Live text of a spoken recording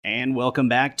And welcome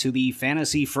back to the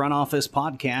Fantasy Front Office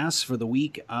podcast for the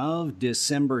week of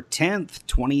December 10th,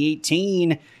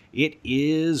 2018. It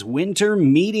is Winter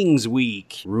Meetings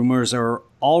Week. Rumors are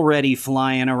already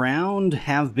flying around,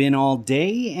 have been all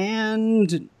day,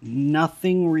 and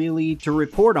nothing really to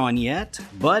report on yet.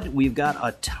 But we've got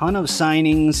a ton of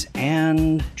signings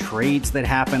and trades that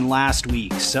happened last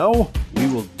week, so we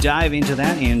will dive into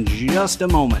that in just a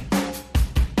moment.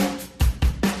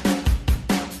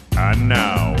 And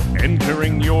now,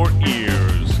 entering your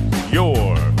ears,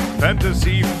 your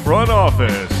Fantasy Front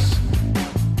Office.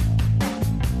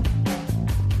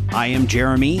 I am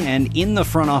Jeremy, and in the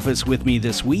front office with me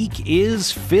this week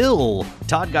is Phil.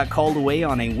 Todd got called away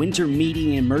on a winter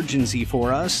meeting emergency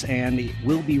for us, and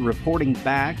will be reporting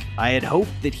back. I had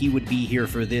hoped that he would be here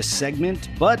for this segment,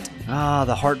 but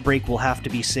the heartbreak will have to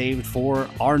be saved for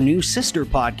our new sister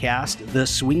podcast, the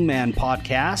Swingman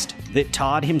Podcast, that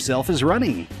Todd himself is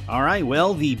running. All right,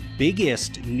 well, the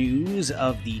biggest news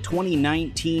of the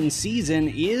 2019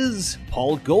 season is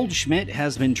Paul Goldschmidt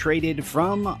has been traded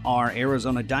from our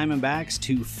Arizona Diamondbacks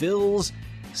to Phil's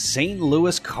St.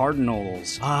 Louis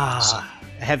Cardinals.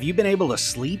 Have you been able to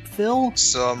sleep, Phil?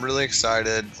 So I'm really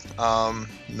excited.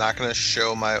 Not going to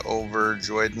show my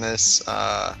overjoyedness.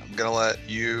 I'm going to let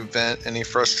you vent any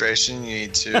frustration you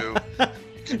need to.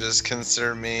 You can just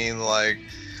consider me like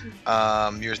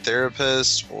your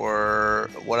therapist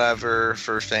or whatever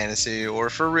for fantasy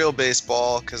or for real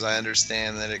baseball, because I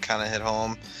understand that it kind of hit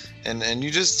home. And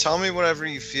you just tell me whatever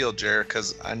you feel, Jared,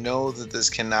 because I know that this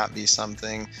cannot be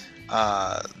something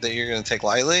that you're going to take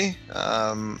lightly.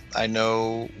 I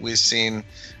know I've seen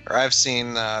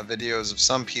videos of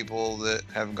some people that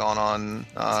have gone on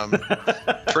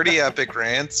pretty epic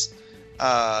rants.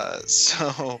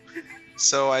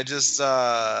 So I just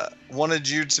wanted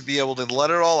you to be able to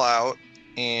let it all out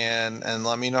and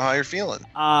let me know how you're feeling.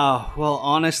 Well,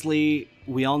 honestly,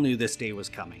 we all knew this day was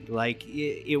coming. Like,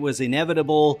 it was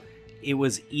inevitable. It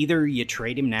was either you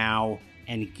trade him now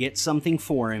and get something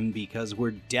for him, because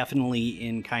we're definitely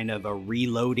in kind of a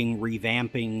reloading,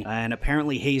 revamping, and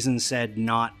apparently Hazen said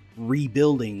not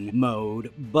rebuilding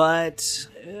mode, but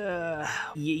you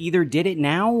either did it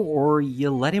now or you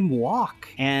let him walk,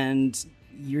 and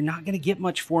you're not going to get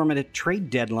much for him at a trade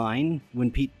deadline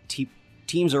when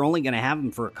teams are only going to have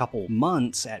him for a couple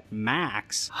months at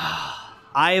max.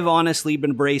 I've honestly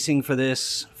been bracing for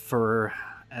this for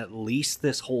at least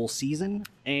this whole season,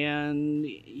 and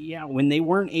yeah, when they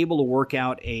weren't able to work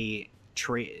out an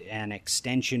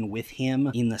extension with him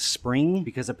in the spring,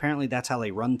 because apparently that's how they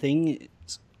run things,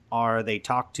 they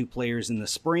talk to players in the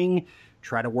spring,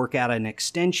 try to work out an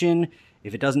extension.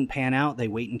 If it doesn't pan out, they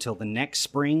wait until the next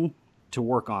spring to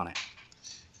work on it.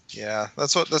 Yeah,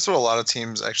 that's what a lot of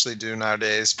teams actually do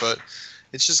nowadays, but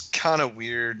it's just kind of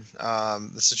weird,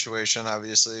 the situation,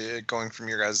 obviously, going from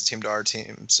your guys' team to our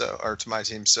team, or to my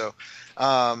team. So,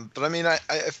 but I mean, I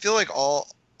feel like all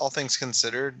things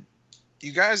considered,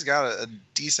 you guys got a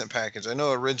decent package. I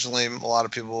know originally a lot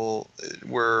of people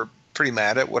were pretty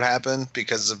mad at what happened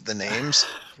because of the names.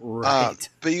 Right.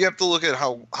 But you have to look at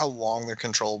how long they're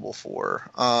controllable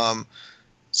for.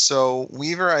 So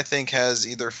Weaver, I think, has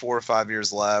either 4 or 5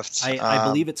 years left. I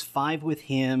believe it's 5 with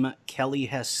him. Kelly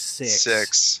has 6.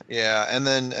 6, yeah, and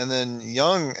then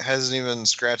Young hasn't even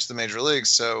scratched the major leagues.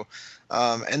 So,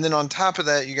 and then on top of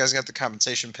that, you guys got the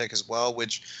compensation pick as well,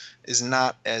 which is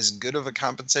not as good of a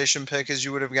compensation pick as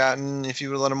you would have gotten if you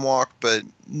would let him walk. But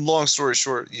long story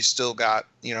short, you still got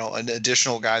an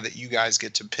additional guy that you guys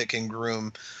get to pick and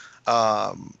groom.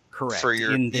 Correct. For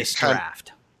your in this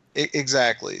draft.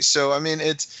 Exactly. So, I mean,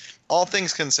 it's all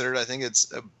things considered, I think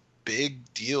it's a big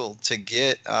deal to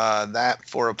get that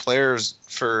for a player's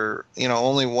for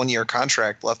only 1 year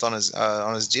contract left on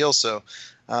his deal. So,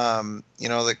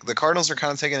 the Cardinals are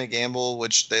kind of taking a gamble,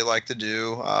 which they like to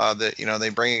do. That they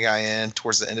bring a guy in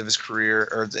towards the end of his career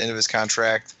or the end of his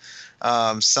contract,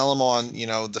 sell him on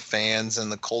the fans and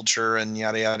the culture and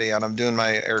yada yada yada. I'm doing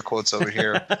my air quotes over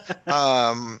here.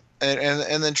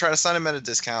 And then try to sign him at a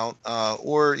discount,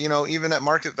 or even at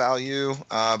market value,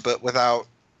 but without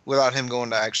him going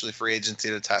to actually free agency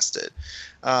to test it.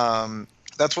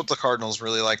 That's what the Cardinals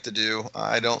really like to do.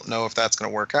 I don't know if that's going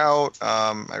to work out.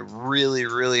 I really,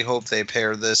 really hope they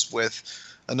pair this with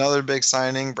another big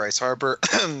signing, Bryce Harper.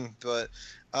 But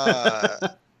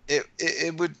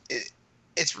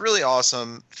it's really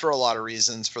awesome for a lot of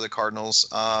reasons for the Cardinals.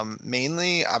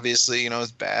 Mainly, obviously,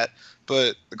 his bat,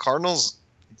 but the Cardinals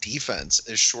defense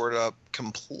is shored up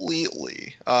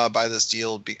completely by this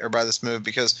deal or by this move,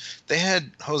 because they had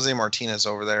Jose Martinez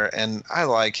over there, and I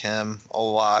like him a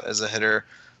lot as a hitter,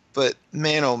 but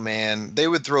man, oh man, they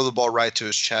would throw the ball right to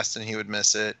his chest and he would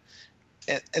miss it.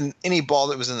 and any ball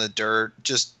that was in the dirt,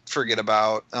 just forget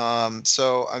about.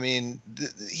 So I mean,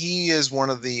 he is one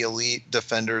of the elite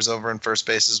defenders over in first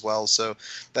base as well. So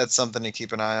that's something to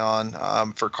keep an eye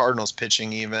on. For Cardinals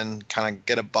pitching, even kind of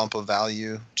get a bump of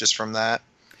value just from that.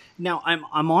 Now,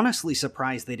 I'm honestly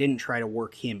surprised they didn't try to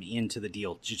work him into the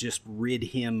deal to just rid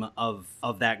him of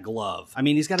that glove. I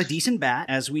mean, he's got a decent bat,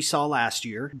 as we saw last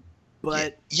year,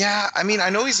 but yeah, I mean, I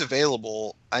know he's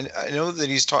available. I know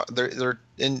that they're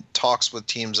in talks with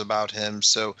teams about him,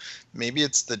 so maybe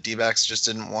it's the D-backs just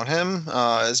didn't want him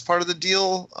as part of the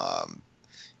deal.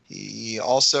 He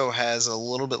also has a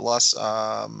little bit less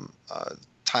time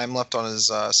left on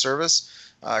his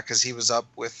service because he was up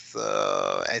with,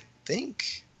 I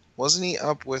think, wasn't he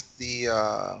up with the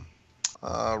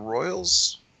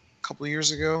Royals a couple of years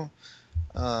ago?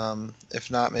 If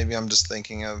not, maybe I'm just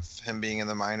thinking of him being in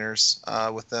the minors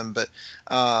with them. But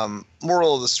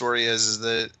moral of the story is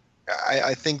that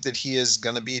I think that he is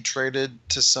going to be traded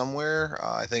to somewhere.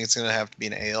 I think it's going to have to be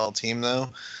an AL team, though,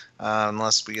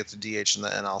 unless we get the DH in the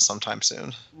NL sometime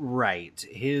soon. Right.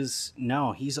 He's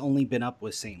only been up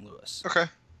with St. Louis. Okay.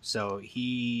 So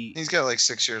he's got like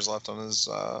 6 years left on his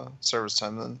service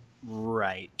time then.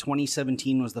 Right.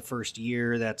 2017 was the first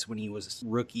year. That's when he was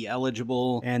rookie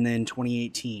eligible. And then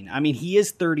 2018. I mean, he is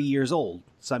 30 years old.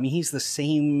 So, I mean, he's the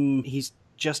same. He's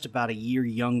just about a year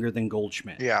younger than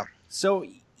Goldschmidt. Yeah. So,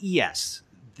 yes,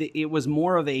 it was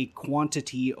more of a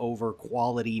quantity over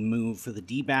quality move for the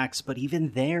D-backs, but even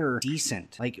they're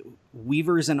decent. Like,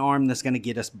 Weaver's an arm that's going to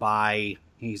get us by.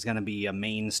 He's going to be a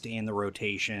mainstay in the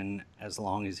rotation as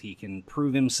long as he can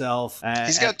prove himself.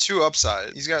 He's got 2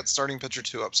 upside. He's got starting pitcher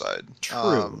 2 upside.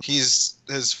 True. His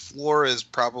floor is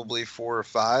probably 4 or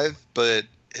 5, but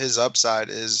his upside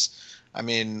is, I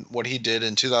mean, what he did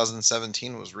in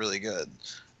 2017 was really good.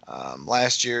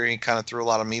 Last year, he kind of threw a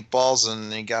lot of meatballs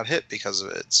and he got hit because of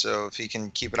it. So if he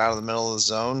can keep it out of the middle of the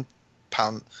zone,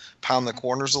 pound the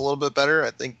corners a little bit better,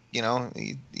 I think,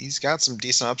 he's got some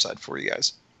decent upside for you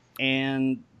guys.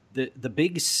 And the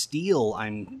big steal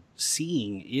I'm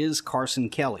seeing is Carson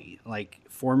Kelly. Like,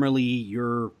 formerly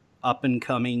your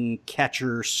up-and-coming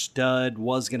catcher stud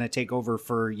was going to take over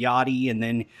for Yachty, and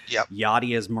then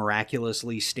Yachty has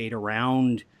miraculously stayed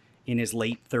around in his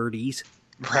late 30s.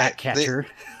 Right. Catcher.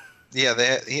 They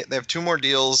have 2 more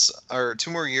deals, or 2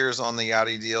 more years on the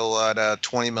Yachty deal at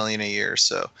 $20 million a year.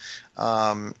 So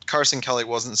Carson Kelly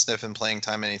wasn't sniffing playing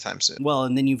time anytime soon. Well,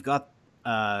 and then you've got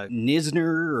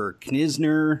Knizner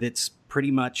that's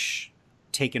pretty much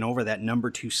taken over that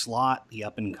number 2 slot, the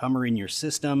up-and-comer in your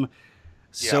system.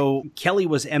 So Kelly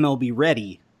was MLB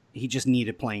ready. He just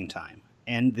needed playing time.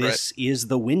 And this is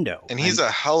the window. And he's a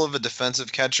hell of a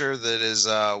defensive catcher that is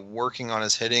working on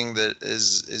his hitting, that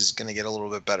is going to get a little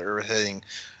bit better at hitting.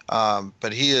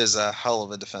 But he is a hell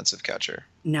of a defensive catcher.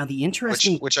 Now, the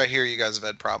interesting... Which I hear you guys have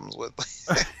had problems with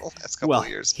the last couple of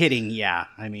years. Hitting, yeah.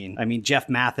 I mean, Jeff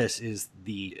Mathis is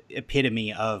the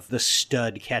epitome of the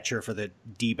stud catcher for the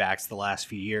D-backs the last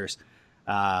few years.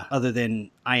 Other than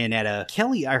Iannetta.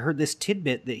 Kelly, I heard this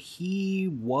tidbit that he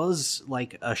was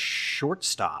like a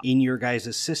shortstop in your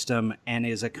guys' system and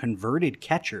is a converted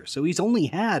catcher. So he's only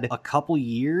had a couple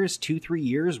years, 2-3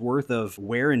 years worth of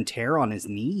wear and tear on his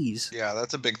knees. Yeah,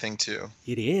 that's a big thing too.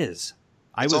 It is.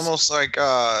 It's almost like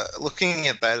looking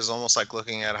at that is almost like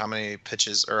looking at how many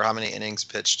pitches or how many innings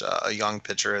pitched a young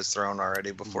pitcher has thrown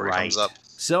already before he comes up.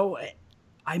 So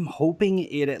I'm hoping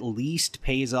it at least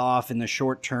pays off in the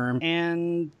short term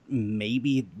and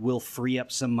maybe we'll free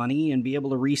up some money and be able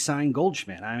to re-sign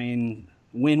Goldschmidt. I mean,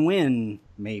 win-win,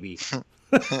 maybe.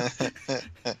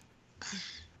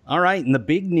 All right, and the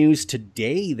big news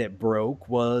today that broke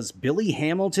was Billy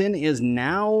Hamilton is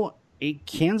now a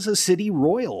Kansas City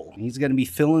Royal. He's going to be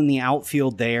filling the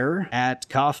outfield there at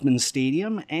Kauffman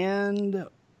Stadium. And,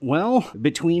 well,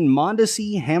 between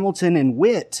Mondesi, Hamilton, and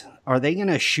Witt, are they going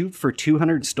to shoot for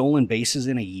 200 stolen bases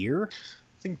in a year?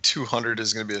 I think 200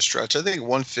 is going to be a stretch. I think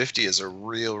 150 is a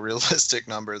realistic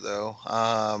number, though,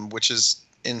 which is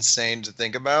insane to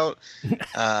think about.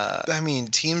 I mean,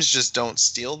 teams just don't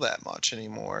steal that much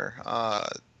anymore.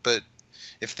 But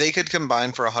if they could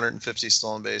combine for 150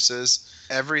 stolen bases,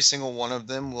 every single one of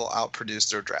them will outproduce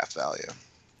their draft value.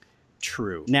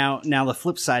 True. Now the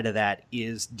flip side of that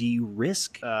is, do you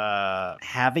risk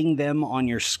having them on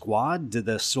your squad? Do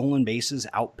the stolen bases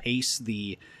outpace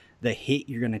the hit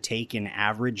you're going to take in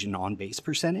average and on-base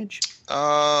percentage?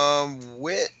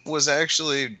 Witt was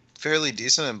actually fairly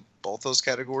decent in both those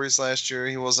categories last year.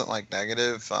 He wasn't like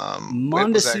negative.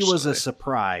 Mondesi was a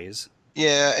surprise.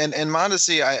 Yeah, and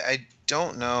Mondesi, I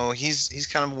don't know. He's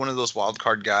kind of one of those wild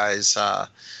card guys.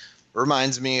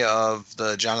 Reminds me of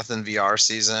the Jonathan VR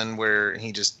season where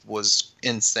he just was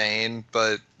insane,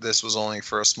 but this was only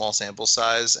for a small sample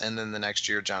size. And then the next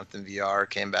year, Jonathan VR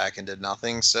came back and did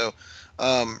nothing. So,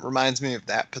 reminds me of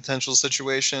that potential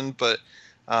situation. But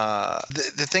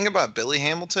the thing about Billy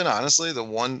Hamilton, honestly, the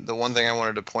one thing I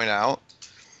wanted to point out,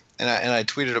 and I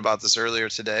tweeted about this earlier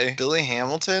today, Billy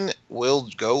Hamilton will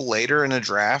go later in a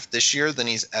draft this year than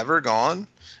he's ever gone,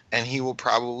 and he will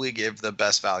probably give the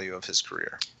best value of his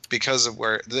career, because of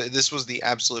where this was the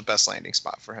absolute best landing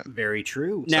spot for him. Very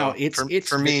true. Now, So but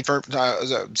for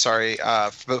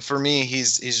me,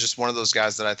 he's just one of those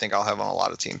guys that I think I'll have on a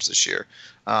lot of teams this year,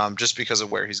 just because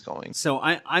of where he's going. So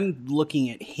I'm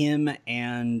looking at him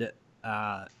and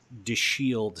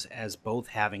DeShields as both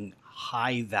having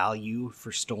high value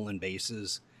for stolen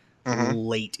bases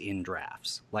late in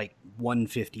drafts, like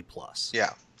 150 plus.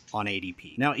 Yeah. On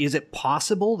ADP. Now, is it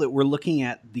possible that we're looking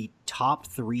at the top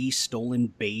 3 stolen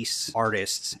base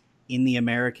artists in the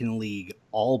American League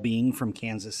all being from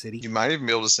Kansas City? You might even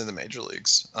be able to see the major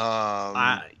leagues.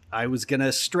 I was going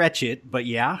to stretch it, but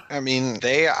yeah. I mean,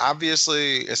 they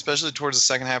obviously, especially towards the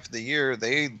second half of the year,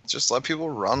 they just let people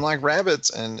run like rabbits,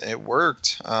 and it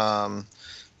worked.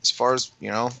 As far as,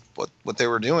 what they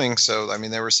were doing. So, I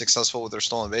mean, they were successful with their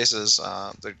stolen bases.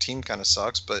 Their team kind of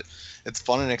sucks, but it's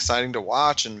fun and exciting to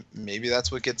watch, and maybe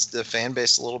that's what gets the fan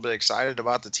base a little bit excited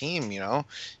about the team. You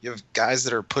have guys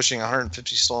that are pushing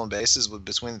 150 stolen bases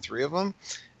between the 3 of them.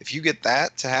 If you get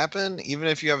that to happen, even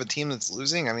if you have a team that's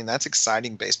losing, I mean, that's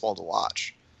exciting baseball to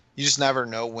watch. You just never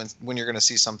know when you're going to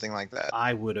see something like that.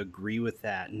 I would agree with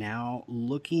that. Now,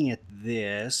 looking at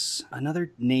this, another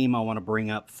name I want to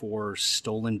bring up for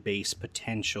stolen base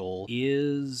potential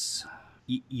is...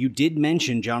 You did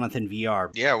mention Jonathan VR.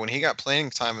 Yeah, when he got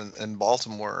playing time in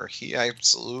Baltimore, he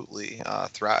absolutely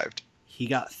thrived. He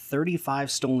got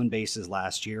 35 stolen bases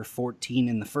last year, 14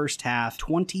 in the first half,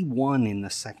 21 in the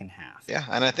second half. Yeah,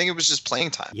 and I think it was just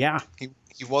playing time. Yeah.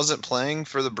 He wasn't playing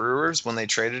for the Brewers when they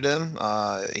traded him.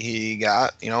 He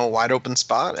got, a wide open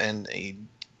spot, and he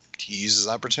uses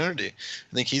opportunity.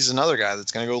 I think he's another guy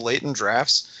that's going to go late in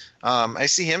drafts. I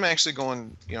see him actually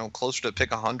going, closer to pick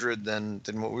 100 than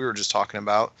what we were just talking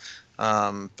about.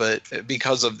 But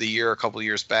because of the year a couple of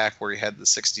years back where he had the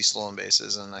 60 stolen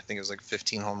bases, and I think it was like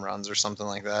 15 home runs or something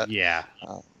like that. Yeah.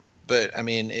 But I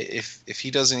mean, if he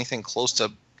does anything close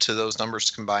to those numbers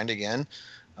combined again,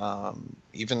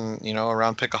 even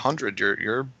around pick 100,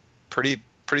 you're pretty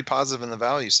positive in the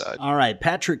value side. All right,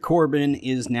 Patrick Corbin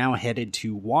is now headed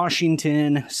to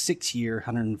Washington, 6-year,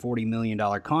 $140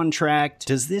 million contract.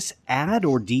 Does this add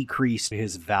or decrease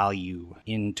his value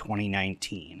in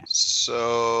 2019?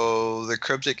 So the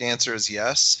cryptic answer is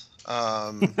yes,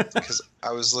 because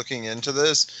I was looking into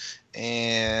this.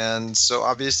 And so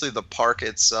obviously the park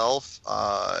itself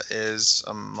is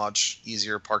a much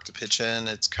easier park to pitch in.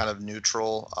 It's kind of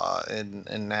neutral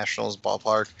in Nationals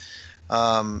ballpark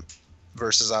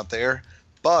versus out there.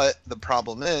 But the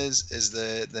problem is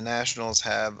that the Nationals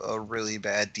have a really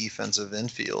bad defensive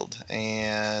infield,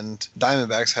 and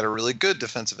Diamondbacks had a really good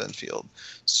defensive infield.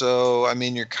 So, I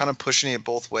mean, you're kind of pushing it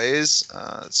both ways.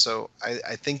 So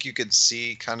I think you could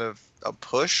see kind of a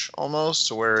push almost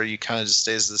to where you kind of just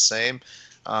stays the same,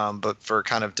 but for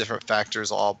kind of different factors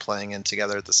all playing in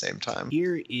together at the same time.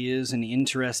 Here is an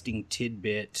interesting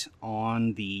tidbit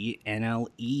on the NL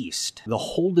East. The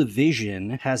whole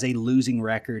division has a losing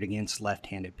record against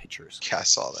left-handed pitchers. Yeah, I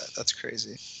saw that. That's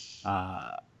crazy.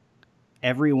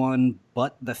 Everyone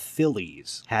but the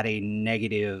Phillies had a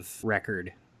negative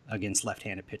record against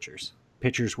left-handed pitchers.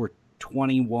 Pitchers were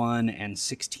 21 and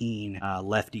 16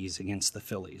 lefties against the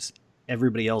Phillies.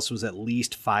 Everybody else was at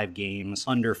least 5 games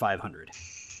under 500.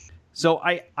 So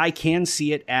I can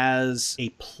see it as a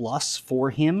plus for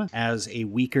him as a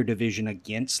weaker division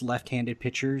against left-handed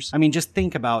pitchers. I mean, just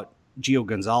think about Gio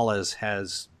Gonzalez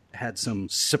has had some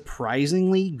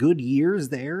surprisingly good years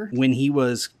there when he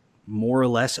was more or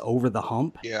less over the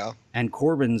hump. Yeah. And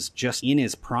Corbin's just in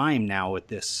his prime now with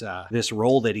this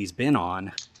role that he's been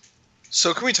on.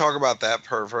 So can we talk about that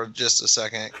for just a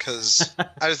second? Because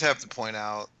I just have to point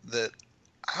out that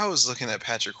I was looking at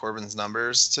Patrick Corbin's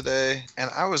numbers today, and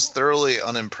I was thoroughly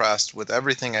unimpressed with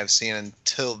everything I've seen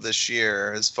until this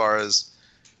year as far as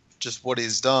just what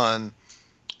he's done.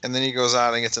 And then he goes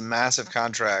out and gets a massive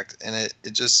contract, and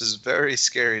it just is very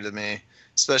scary to me,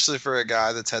 especially for a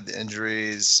guy that's had the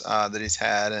injuries that he's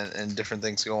had and different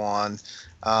things go on.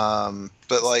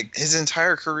 But like his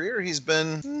entire career, he's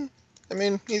been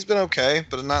okay,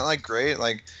 but not like great.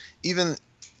 Like even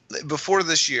before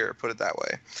this year, put it that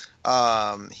way,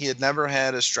 he had never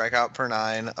had a strikeout per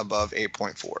 9 above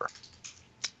 8.4.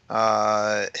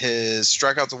 His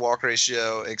strikeout to walk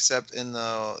ratio, except in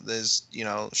this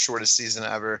shortest season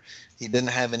ever, he didn't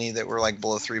have any that were like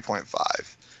below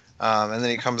 3.5. And then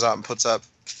he comes out and puts up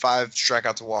 5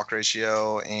 strikeout to walk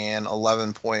ratio and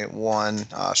 11.1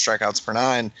 strikeouts per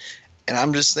 9. And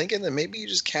I'm just thinking that maybe he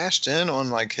just cashed in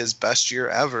on like his best year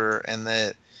ever, and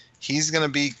that he's going to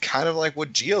be kind of like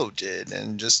what Gio did,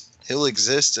 and just he'll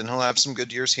exist and he'll have some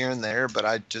good years here and there, but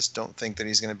I just don't think that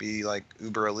he's going to be like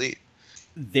uber elite.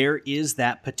 There is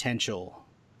that potential.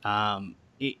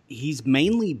 He's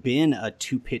mainly been a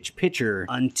 2-pitch pitcher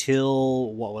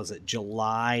until,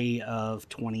 July of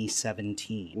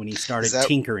 2017 when he started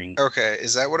tinkering. Okay,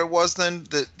 is that what it was then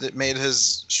that made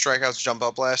his strikeouts jump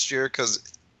up last year? Because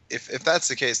if that's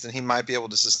the case, then he might be able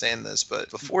to sustain this. But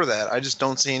before that, I just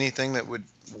don't see anything that would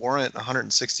warrant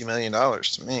 $160 million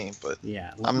to me. But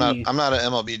yeah, I'm not an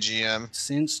MLB GM.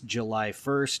 Since July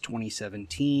 1st,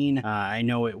 2017, I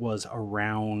know it was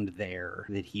around there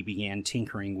that he began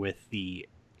tinkering with the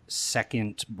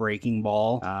second breaking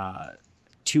ball.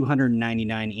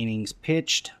 299 innings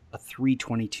pitched, a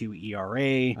 3.22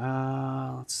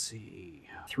 ERA. Let's see.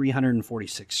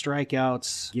 346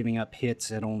 strikeouts, giving up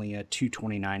hits at only a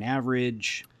 229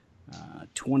 average,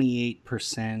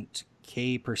 28%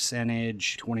 K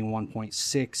percentage,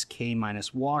 21.6 K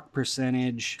minus walk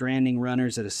percentage, stranding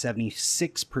runners at a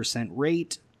 76%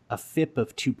 rate, a FIP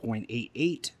of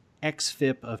 2.88,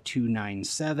 XFIP of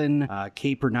 297,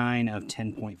 K per 9 of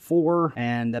 10.4,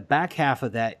 and the back half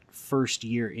of that first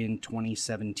year in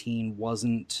 2017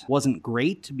 wasn't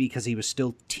great because he was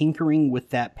still tinkering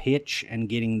with that pitch and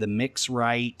getting the mix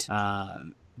right,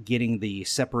 getting the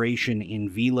separation in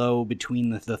velo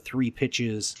between the 3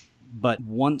 pitches. But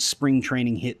once spring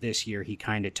training hit this year, he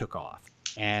kind of took off.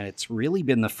 And it's really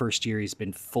been the first year he's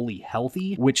been fully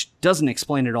healthy, which doesn't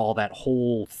explain at all that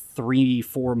whole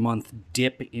 3-4 month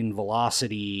dip in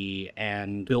velocity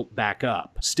and built back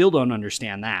up. Still don't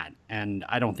understand that, and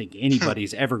I don't think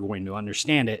anybody's ever going to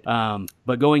understand it.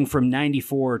 But going from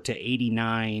 94 to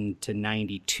 89 to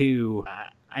 92,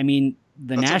 I mean,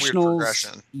 the Nationals,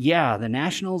 the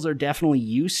Nationals are definitely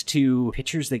used to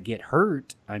pitchers that get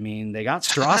hurt. I mean, they got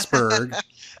Strasburg.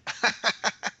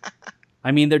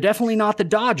 I mean, they're definitely not the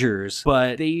Dodgers,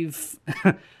 but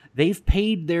they've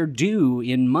paid their due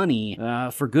in money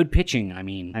for good pitching. I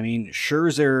mean,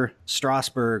 Scherzer,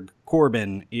 Strasburg,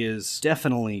 Corbin is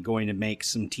definitely going to make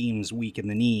some teams weak in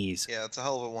the knees. Yeah, it's a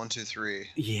hell of a 1-2-3.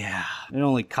 Yeah, it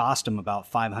only cost them about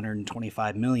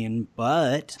 $525 million,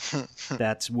 but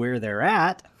that's where they're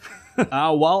at.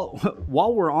 While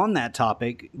we're on that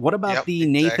topic, what about the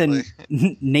Nathan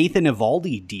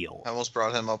Eovaldi deal? I almost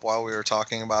brought him up while we were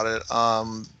talking about it.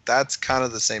 That's kind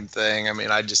of the same thing. I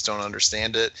mean, I just don't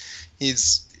understand it. He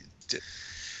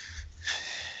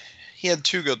had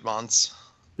 2 good months.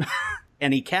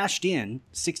 And he cashed in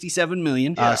 $67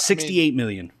 million, $68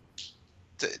 million.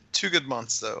 2 good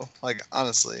months, though. Like,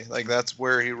 honestly, like that's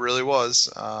where he really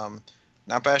was.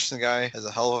 Not bashing the guy, has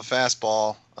a hell of a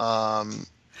fastball.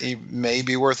 He may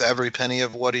be worth every penny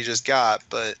of what he just got,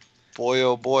 but boy,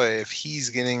 oh boy, if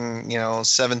he's getting,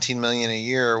 $17 million a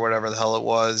year or whatever the hell it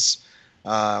was,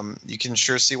 you can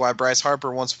sure see why Bryce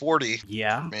Harper wants 40.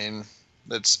 Yeah. I mean,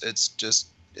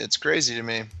 it's crazy to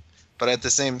me. But at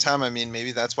the same time, I mean,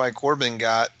 maybe that's why Corbin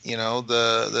got, he got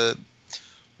a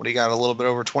little bit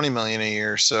over $20 million a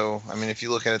year. So, I mean, if you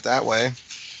look at it that way,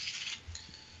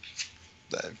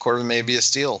 Corbin may be a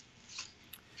steal.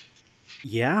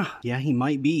 Yeah, he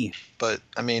might be. But,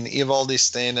 I mean, Eovaldi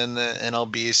staying in the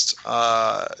NL Beast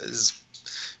is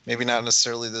maybe not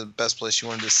necessarily the best place you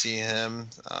wanted to see him.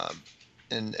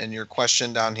 And your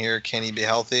question down here, can he be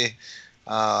healthy?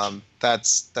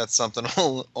 That's something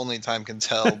only time can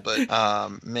tell. But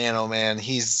man, oh man,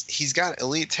 he's got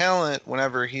elite talent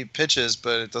whenever he pitches,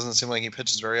 but it doesn't seem like he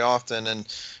pitches very often.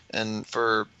 And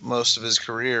for most of his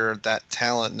career, that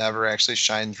talent never actually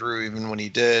shined through, even when he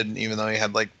did. Even though he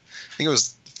had I think it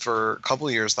was for a couple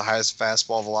of years the highest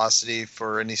fastball velocity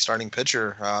for any starting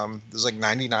pitcher. It was like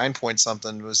 99 point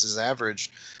something was his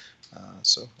average.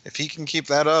 So if he can keep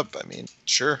that up, I mean,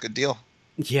 sure, good deal.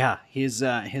 Yeah, his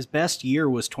best year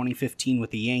was 2015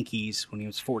 with the Yankees when he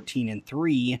was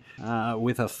 14-3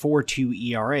 with a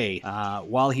 4.2 ERA.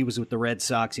 While he was with the Red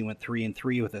Sox, he went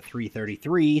 3-3 with a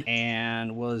 3.33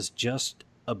 and was just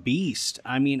a beast.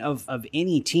 I mean, of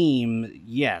any team,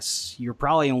 yes, you're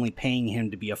probably only paying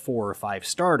him to be a 4 or 5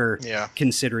 starter,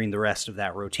 considering the rest of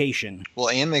that rotation. Well,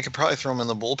 and they could probably throw him in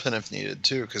the bullpen if needed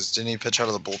too, because didn't he pitch out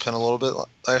of the bullpen a little bit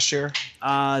last year?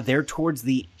 They're towards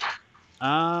the.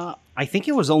 I think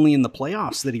it was only in the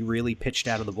playoffs that he really pitched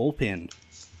out of the bullpen,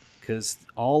 because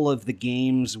all of the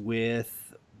games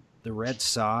with the Red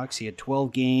Sox. He had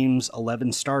 12 games,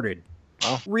 11 started.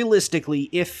 Oh. Realistically,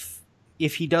 if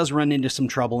he does run into some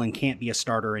trouble and can't be a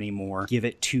starter anymore, give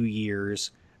it 2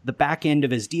 years. The back end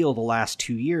of his deal, the last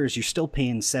 2 years, you're still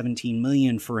paying $17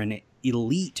 million for an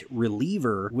elite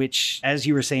reliever, which, as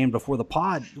you were saying before the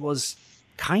pod, was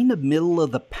kind of middle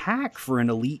of the pack for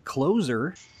an elite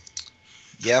closer.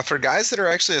 Yeah, for guys that are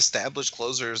actually established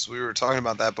closers, we were talking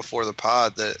about that before the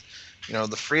pod, that, you know,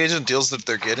 the free agent deals that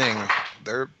they're getting,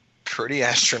 they're pretty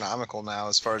astronomical now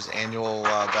as far as annual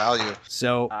value.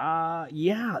 So,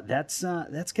 yeah, that's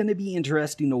going to be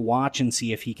interesting to watch and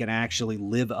see if he can actually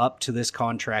live up to this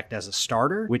contract as a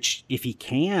starter, which if he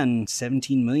can,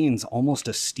 17 million is almost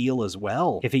a steal as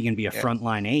well, if he can be a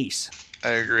frontline ace. I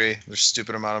agree. There's a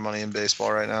stupid amount of money in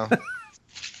baseball right now.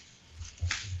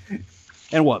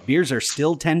 And what, beers are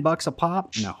still $10 a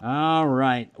pop? No. All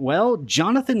right. Well,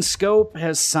 Jonathan Schoop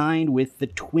has signed with the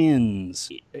Twins.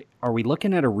 Are we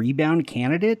looking at a rebound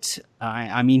candidate?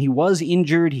 I mean, he was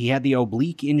injured. He had the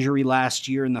oblique injury last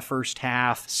year in the first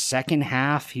half. Second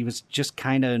half, he was just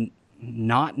kind of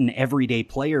not an everyday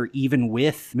player, even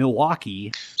with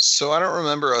Milwaukee. So I don't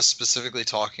remember us specifically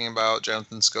talking about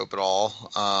Jonathan Schoop at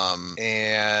all.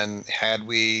 And had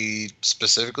we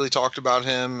specifically talked about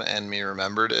him and me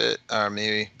remembered it, or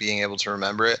me being able to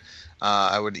remember it,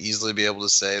 I would easily be able to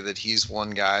say that he's one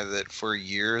guy that for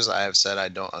years I have said I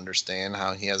don't understand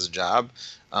how he has a job.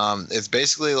 It's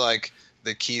basically like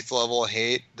the Keith level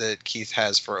hate that Keith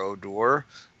has for Odor.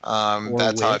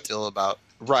 That's how I feel about.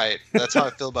 Right. That's how I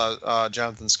feel about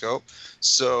Jonathan Schoop.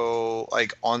 So,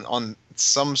 like, on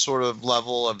some sort of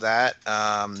level of that,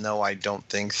 no, I don't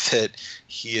think that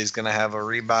he is going to have a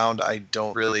rebound. I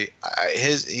don't really.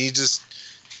 He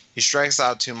strikes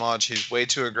out too much. He's way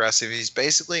too aggressive. He's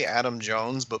basically Adam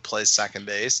Jones, but plays second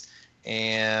base.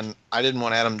 And I didn't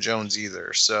want Adam Jones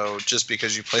either. So just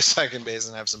because you play second base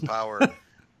and have some power,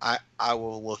 I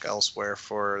will look elsewhere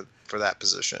for that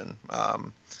position.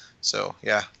 So,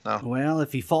 yeah, no. Well,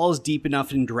 if he falls deep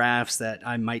enough in drafts, that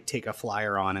I might take a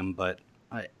flyer on him, but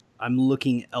I'm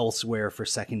looking elsewhere for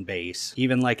second base.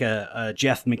 Even like a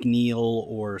Jeff McNeil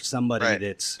or somebody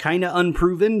that's kind of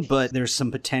unproven, but there's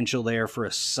some potential there for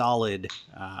a solid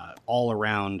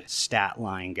all-around stat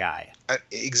line guy.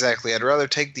 Exactly. I'd rather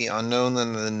take the unknown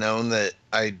than the known that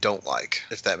I don't like,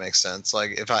 if that makes sense.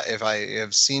 Like, if I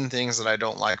have seen things that I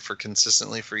don't like for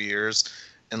consistently for years,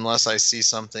 unless I see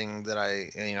something that I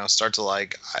start to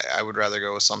like, I would rather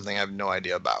go with something I have no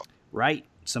idea about. Right.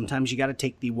 Sometimes you got to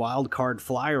take the wild card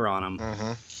flyer on them.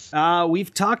 Mm-hmm.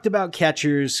 We've talked about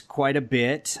catchers quite a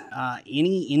bit.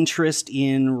 Any interest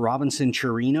in Robinson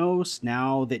Chirinos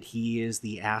now that he is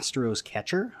the Astros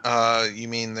catcher? You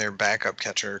mean their backup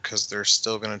catcher, because they're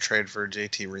still going to trade for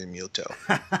JT Realmuto.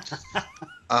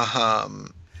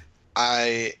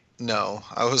 I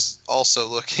was also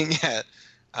looking at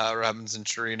Robinson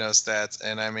Chirinos stats,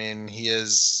 and I mean,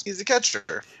 he's a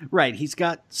catcher. Right, he's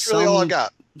got really all I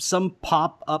got. Some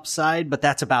pop upside, but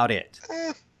that's about it.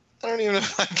 I don't even know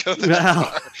if I go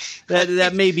that far.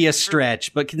 that may be a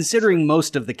stretch, but considering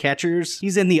most of the catchers,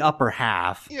 he's in the upper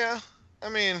half. Yeah, I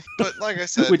mean, but like I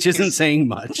said, which isn't saying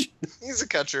much. He's a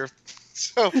catcher,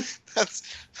 so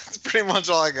that's pretty much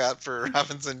all I got for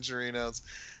Robinson Chirinos.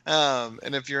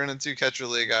 And if you're in a 2-catcher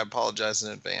league, I apologize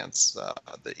in advance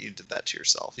that you did that to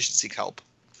yourself. You should seek help.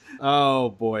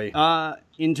 Oh, boy.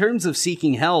 In terms of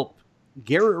seeking help,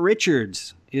 Garrett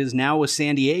Richards is now with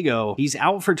San Diego. He's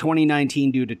out for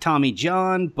 2019 due to Tommy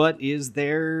John, but is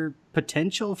there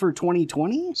potential for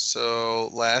 2020? So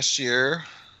last year,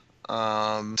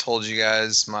 told you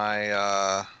guys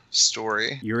my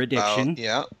story. Your addiction.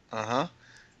 I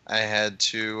had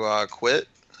to quit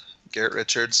Garrett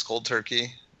Richards cold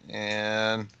turkey,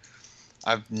 and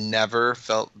I've never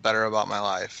felt better about my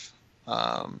life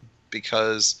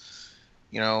because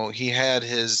he had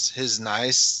his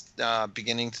nice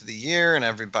beginning to the year, and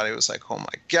everybody was like, oh my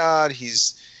god,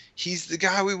 he's the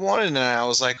guy we wanted, and I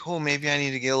was like, oh, maybe I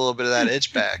need to get a little bit of that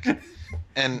itch back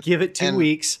and give it 2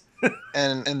 weeks.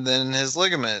 and then his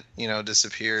ligament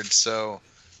disappeared. So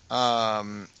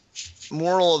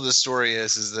moral of the story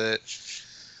is that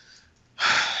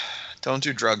don't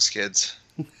do drugs, kids.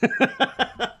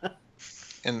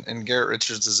 And Garrett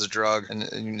Richards is a drug, and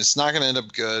it's not going to end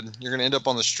up good. You're going to end up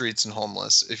on the streets and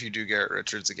homeless if you do Garrett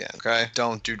Richards again, okay?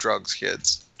 Don't do drugs,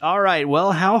 kids. All right,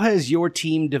 well, how has your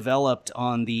team developed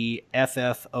on the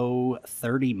FFO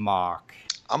 30 mock?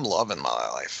 I'm loving my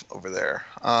life over there.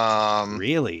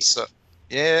 Really? So,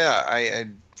 yeah, I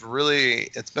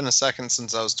really, it's been a second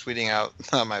since I was tweeting out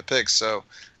my picks, so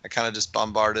I kind of just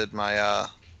bombarded my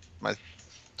my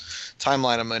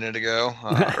timeline a minute ago,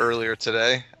 earlier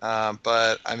today.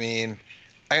 But I mean,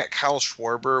 I got Kyle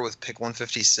Schwarber with pick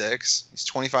 156. He's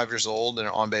 25 years old in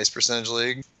an on-base percentage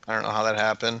league. I don't know how that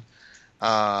happened.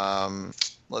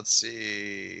 Let's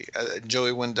see.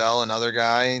 Joey Wendell, another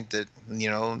guy that,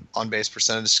 on-base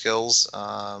percentage skills.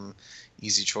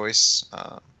 Easy choice.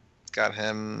 Got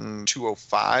him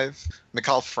 205.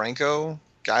 Maikel Franco,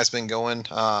 guy's been going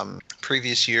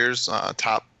previous years,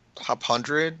 top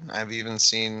 100. I've even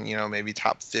seen, maybe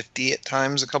top 50 at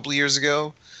times a couple of years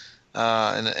ago in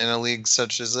a league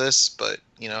such as this. But,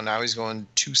 now he's going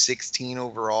 216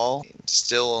 overall.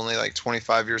 Still only like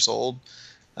 25 years old.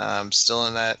 Still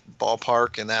in that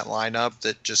ballpark and that lineup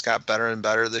that just got better and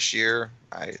better this year.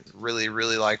 I really,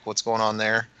 really like what's going on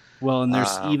there. Well, and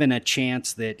there's even a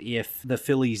chance that if the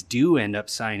Phillies do end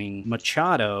up signing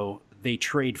Machado, they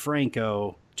trade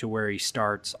Franco to where he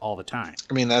starts all the time.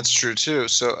 I mean, that's true too.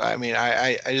 So, I mean,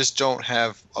 I just don't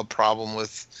have a problem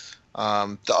with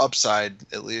the upside,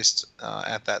 at least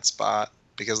at that spot.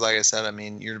 Because like I said, I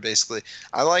mean, you're basically,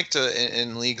 I like to,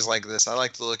 in leagues like this, I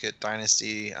like to look at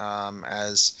Dynasty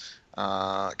as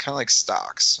kind of like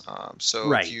stocks. So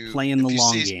right, playing the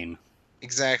long game.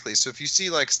 Exactly. So if you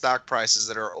see like stock prices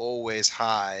that are always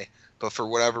high, but for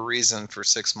whatever reason for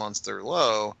 6 months they're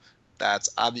low, that's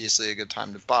obviously a good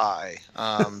time to buy.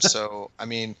 So I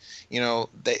mean,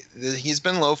 he's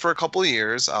been low for a couple of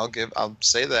years. I'll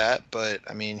say that, but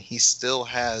I mean, he still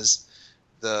has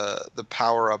the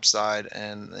power upside,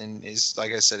 and is,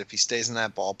 like I said, if he stays in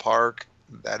that ballpark,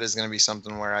 that is going to be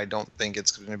something where I don't think it's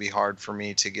going to be hard for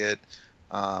me to get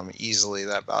easily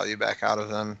that value back out of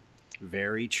him.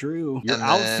 Very true. Your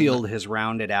outfield has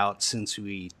rounded out since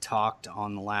we talked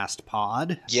on the last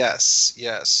pod. Yes.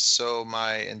 So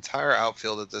my entire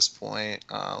outfield at this point,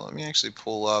 let me actually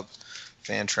pull up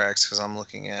Fantrax because I'm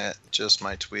looking at just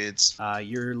my tweets.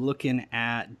 You're looking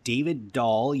at David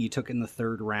Dahl. You took in the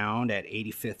 3rd round at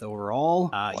 85th overall.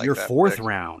 Your 4th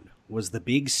round was the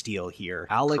big steal here.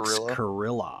 Alex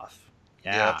Kirilloff.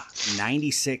 Yeah, yep.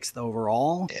 96th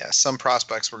overall. Yeah, some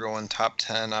prospects were going top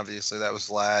 10. Obviously, that was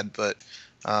Vlad, but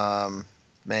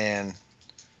man,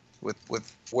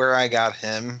 with where I got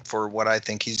him for what I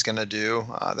think he's going to do,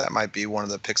 that might be one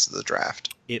of the picks of the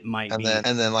draft. It might be.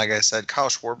 And then, like I said, Kyle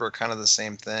Schwarber, kind of the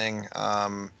same thing.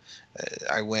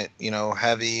 I went,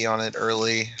 heavy on it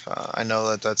early. I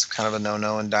know that's kind of a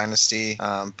no-no in Dynasty,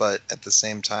 but at the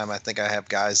same time, I think I have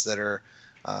guys that are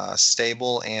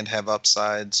stable and have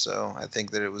upside, so I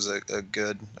think that it was a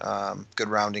good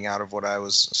rounding out of what I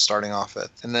was starting off at.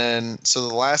 And then, so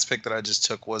the last pick that I just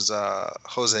took was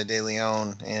Jose De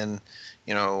Leon, and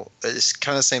it's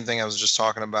kind of the same thing I was just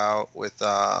talking about with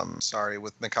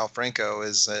Maikel Franco.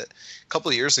 Is that a couple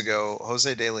of years ago,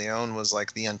 Jose De Leon was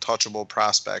like the untouchable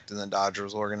prospect in the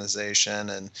Dodgers organization,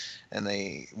 and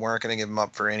they weren't going to give him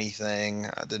up for anything.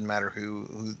 It didn't matter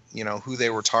who they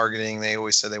were targeting. They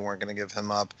always said they weren't going to give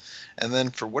him up. And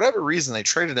then for whatever reason, they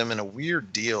traded him in a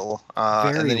weird deal.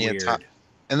 And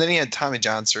then he had Tommy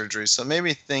John surgery. So it made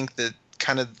me think that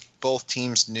kind of both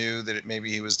teams knew that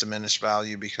maybe he was diminished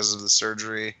value because of the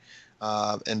surgery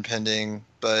impending.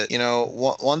 But,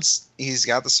 once he's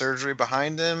got the surgery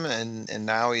behind him and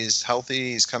now he's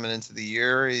healthy, he's coming into the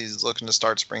year, he's looking to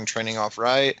start spring training off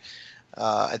right.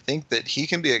 I think that he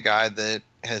can be a guy that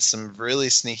has some really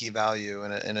sneaky value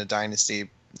in a dynasty,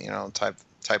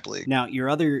 type league. Now, your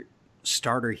other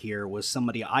starter here was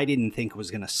somebody I didn't think was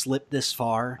going to slip this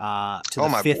far to the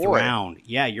 5th round.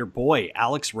 Yeah, your boy,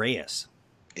 Alex Reyes.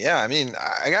 Yeah, I mean,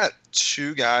 I got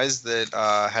 2 guys that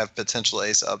have potential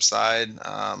ace upside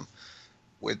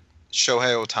with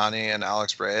Shohei Ohtani and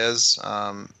Alex Reyes.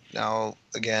 Now,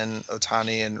 again,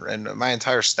 Ohtani and my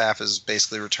entire staff is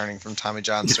basically returning from Tommy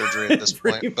John surgery at this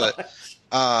point. But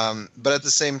at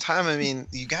the same time, I mean,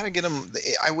 you got to get him.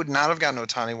 I would not have gotten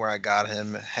Ohtani where I got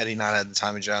him had he not had the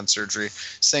Tommy John surgery.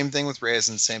 Same thing with Reyes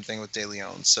and same thing with De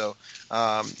Leon. So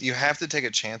you have to take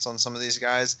a chance on some of these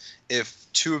guys. If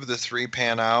 2 of the 3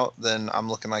 pan out, then I'm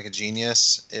looking like a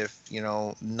genius. If,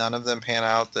 none of them pan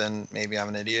out, then maybe I'm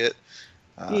an idiot.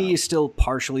 You still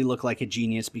partially look like a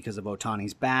genius because of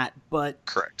Ohtani's bat, but...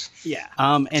 Correct. Yeah.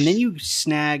 And then you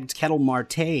snagged Ketel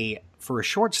Marte for a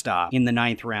shortstop in the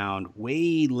 9th round,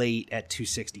 way late at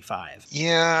 265.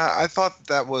 Yeah, I thought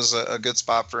that was a good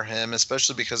spot for him,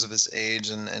 especially because of his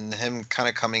age and him kind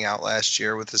of coming out last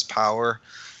year with his power.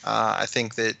 I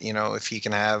think that, if he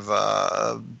can have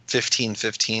a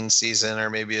 15-15 season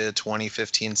or maybe a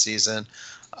 20-15 season,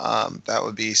 that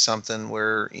would be something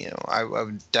where, I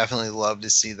would definitely love to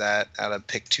see that at a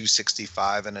pick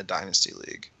 265 in a dynasty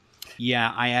league.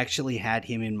 Yeah, I actually had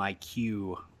him in my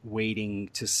queue waiting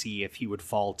to see if he would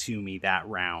fall to me that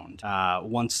round.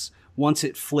 Once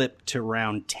it flipped to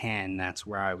round 10, that's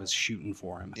where I was shooting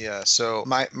for him. Yeah, so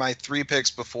my 3 picks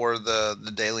before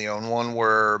the De Leon one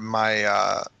were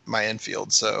my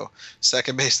infield. So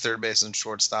second base, third base, and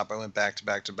shortstop. I went back to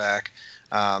back to back,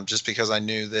 just because I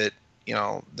knew that, you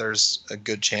know, there's a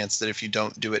good chance that if you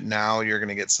don't do it now, you're going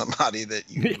to get somebody that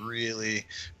you really,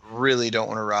 really don't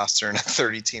want to roster in a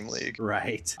 30-team league.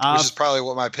 Right. Which is probably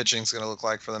what my pitching is going to look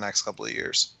like for the next couple of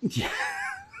years. Yeah.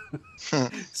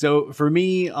 So for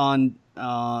me, on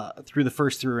through the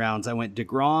first 3 rounds, I went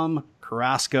DeGrom,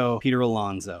 Carrasco, Peter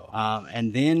Alonso.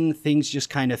 And then things just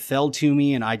kind of fell to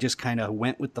me, and I just kind of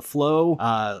went with the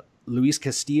flow. Luis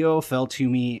Castillo fell to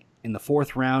me in the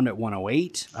 4th round at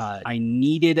 108. I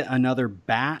needed another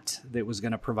bat that was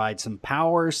going to provide some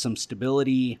power, some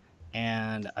stability,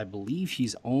 and I believe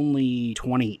he's only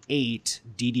 28.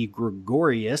 Didi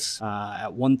Gregorius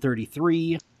at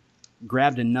 133.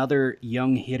 Grabbed another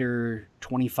young hitter,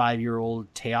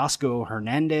 25-year-old Teoscar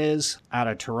Hernandez out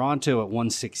of Toronto at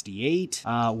 168.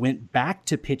 Went back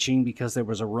to pitching because there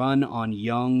was a run on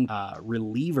young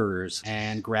relievers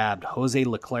and grabbed Jose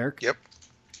Leclerc. Yep.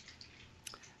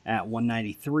 At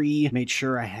 193. Made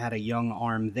sure I had a young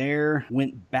arm there.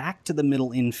 Went back to the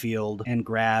middle infield and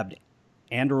grabbed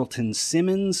Andrelton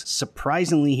Simmons.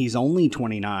 Surprisingly, he's only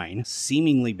 29.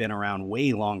 Seemingly been around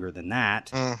way longer than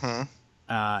that. Mm-hmm.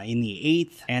 In the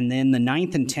 8th, and then the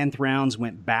 9th and 10th rounds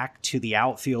went back to the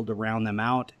outfield to round them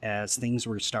out as things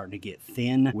were starting to get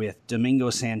thin with Domingo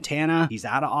Santana. He's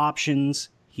out of options.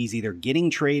 He's either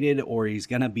getting traded or he's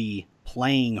going to be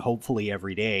playing hopefully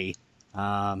every day.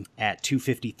 At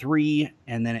 253,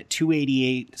 and then at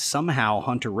 288, somehow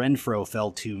Hunter Renfroe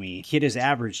fell to me. Kid has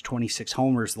averaged 26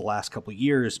 homers the last couple of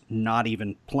years, not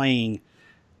even playing.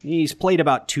 He's played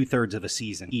about 2/3 of a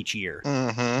season each year.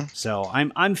 Mm-hmm. So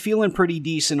I'm feeling pretty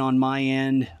decent on my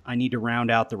end. I need to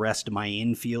round out the rest of my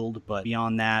infield, but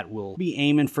beyond that, we'll be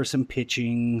aiming for some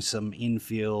pitching, some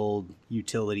infield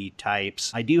utility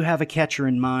types. I do have a catcher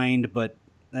in mind, but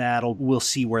we'll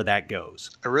see where that goes.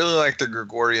 I really like the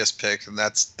Gregorius pick, and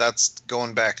that's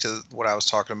going back to what I was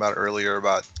talking about earlier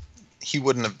about he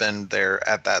wouldn't have been there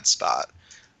at that spot.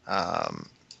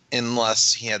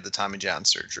 Unless he had the Tommy John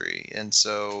surgery. And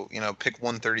so, you know, pick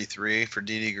 133 for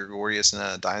Didi Gregorius in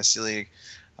a Dynasty League,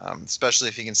 especially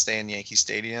if he can stay in Yankee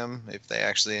Stadium, if they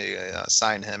actually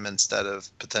sign him instead of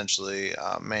potentially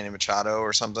Manny Machado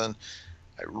or something.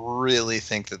 I really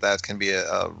think that can be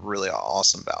a really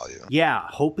awesome value. Yeah,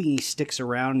 hoping he sticks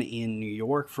around in New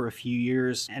York for a few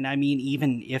years. And I mean,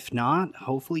 even if not,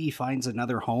 hopefully he finds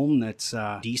another home that's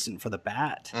decent for the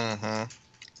bat. Mm-hmm.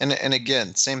 And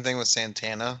again, same thing with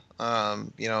Santana.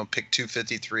 You know, pick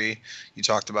 253. You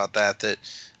talked about that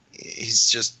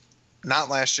he's just not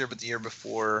last year, but the year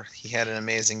before. He had an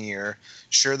amazing year.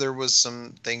 Sure, there was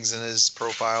some things in his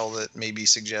profile that maybe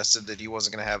suggested that he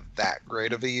wasn't going to have that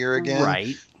great of a year again.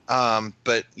 Right.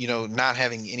 But, you know, not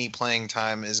having any playing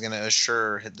time is going to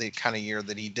assure the kind of year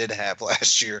that he did have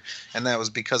last year. And that was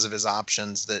because of his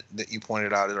options that you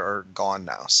pointed out are gone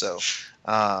now. So,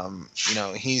 you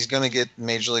know, he's going to get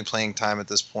major league playing time at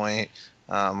this point.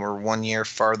 We're 1 year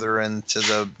farther into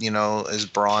the, you know, is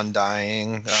Braun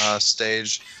dying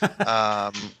stage.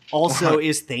 Also,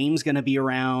 is Thames going to be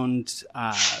around?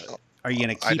 Are you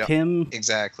going to keep him?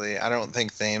 Exactly. I don't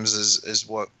think Thames is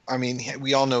what – I mean,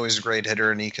 we all know he's a great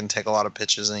hitter and he can take a lot of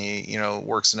pitches and he, you know,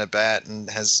 works in at bat and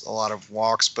has a lot of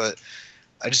walks, but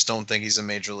I just don't think he's a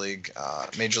major league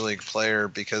player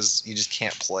because he just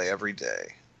can't play every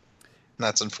day. And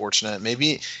that's unfortunate.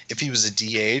 Maybe if he was a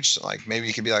DH, like maybe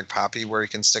he could be like Poppy where he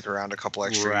can stick around a couple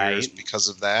extra years because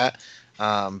of that.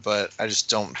 But I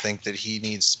just don't think that he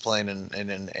needs to play in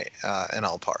an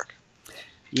NL Park.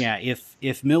 Yeah,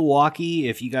 if Milwaukee,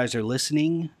 if you guys are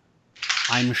listening,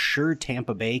 I'm sure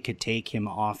Tampa Bay could take him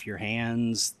off your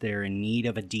hands. They're in need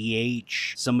of a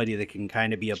DH, somebody that can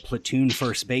kind of be a platoon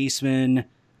first baseman,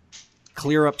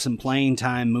 clear up some playing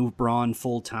time, move Braun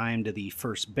full-time to the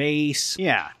first base.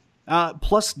 Yeah.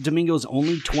 Plus, Domingo's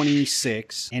only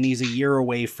 26, and he's a year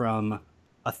away from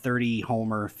a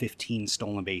 30-homer, 15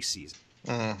 stolen base season.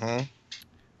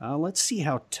 Mm-hmm. Let's see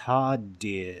how Todd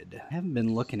did. I haven't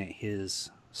been looking at his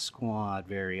squad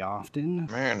very often.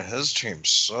 Man, his team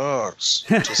sucks.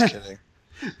 Just kidding.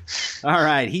 All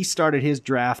right, he started his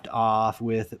draft off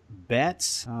with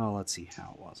Betts. Oh, let's see,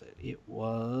 how was it? It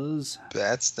was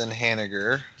Betts, then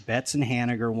Haniger. Betts and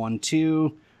Haniger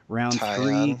 1-2. Round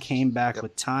Tyon. 3 came back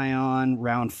with Tyon.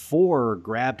 Round 4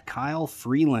 grabbed Kyle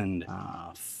Freeland.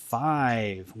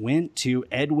 5 went to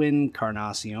Edwin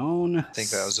Carnacion. I think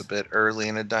that was a bit early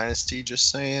in a dynasty,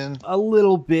 just saying. A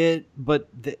little bit, but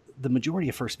the majority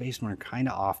of first basemen are kind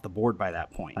of off the board by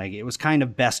that point. Like, it was kind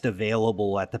of best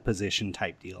available at the position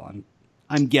type deal.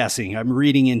 I'm guessing. I'm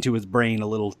reading into his brain a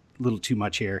little too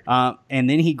much here. And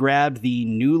then he grabbed the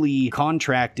newly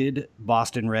contracted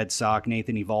Boston Red Sox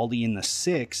Nathan Eovaldi in the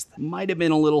 6th. Might have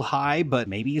been a little high, but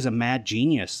maybe he's a mad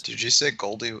genius. Did you say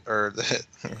Goldie or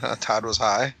that Todd was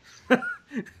high?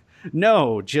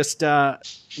 No, just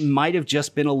might have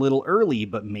just been a little early,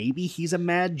 but maybe he's a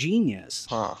mad genius.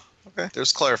 Huh. Okay.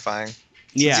 There's clarifying.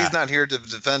 Yeah. Since he's not here to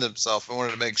defend himself, I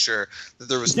wanted to make sure that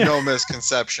there was no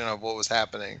misconception of what was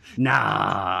happening.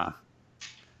 Nah.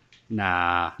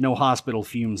 No hospital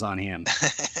fumes on him.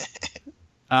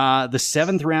 The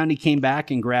 7th round, he came back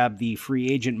and grabbed the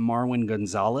free agent Marwin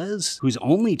Gonzalez, who's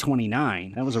only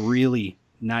 29. That was a really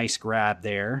nice grab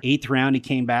there. 8th round, he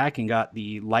came back and got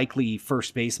the likely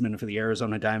first baseman for the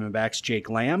Arizona Diamondbacks,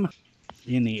 Jake Lamb,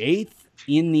 in the 8th.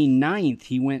 In the 9th,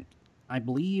 he went, I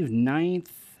believe, 9th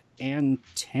and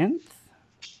 10th?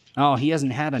 Oh, he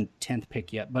hasn't had a 10th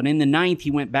pick yet. But in the 9th,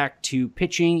 he went back to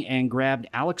pitching and grabbed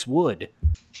Alex Wood.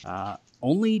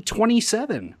 Only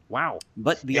 27. Wow.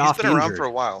 But the He's been around for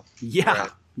a while. Yeah.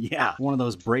 Right. Yeah. One of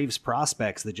those Braves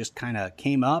prospects that just kind of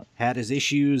came up, had his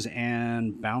issues,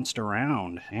 and bounced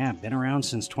around. Yeah, been around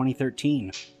since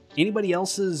 2013. Anybody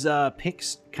else's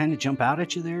picks kind of jump out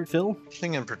at you there, Phil?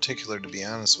 Nothing in particular, to be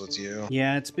honest with you.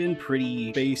 Yeah, it's been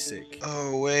pretty basic.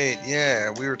 Oh, wait.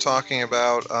 Yeah, we were talking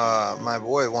about my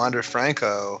boy, Wander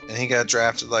Franco, and he got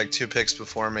drafted like 2 picks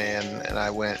before me, and I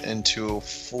went into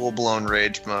full-blown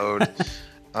rage mode.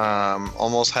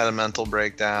 Almost had a mental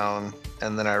breakdown,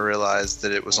 and then I realized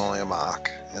that it was only a mock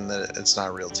and that it's not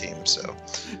a real team. So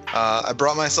I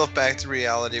brought myself back to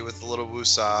reality with a little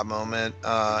woosah moment,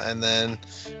 and then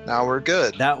now we're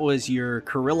good. That was your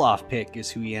Kirillov pick is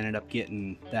who he ended up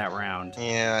getting that round.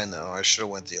 Yeah, I know. I should have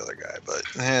went the other guy, but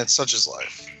it's such is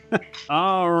life.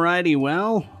 Alrighty,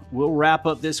 well, we'll wrap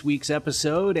up this week's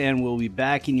episode, and we'll be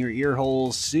back in your ear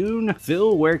holes soon.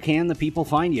 Phil, where can the people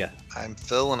find you? I'm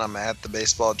Phil, and I'm at the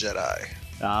Baseball Jedi.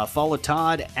 Follow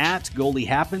Todd at Goldie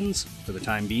Happens for the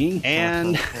time being,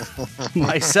 and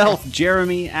myself,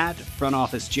 Jeremy, at Front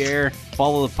Office Jer.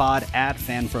 Follow the pod at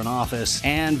Fan Front Office,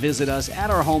 and visit us at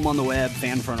our home on the web,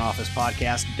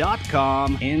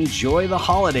 fanfrontofficepodcast.com. Enjoy the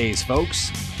holidays,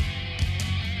 folks.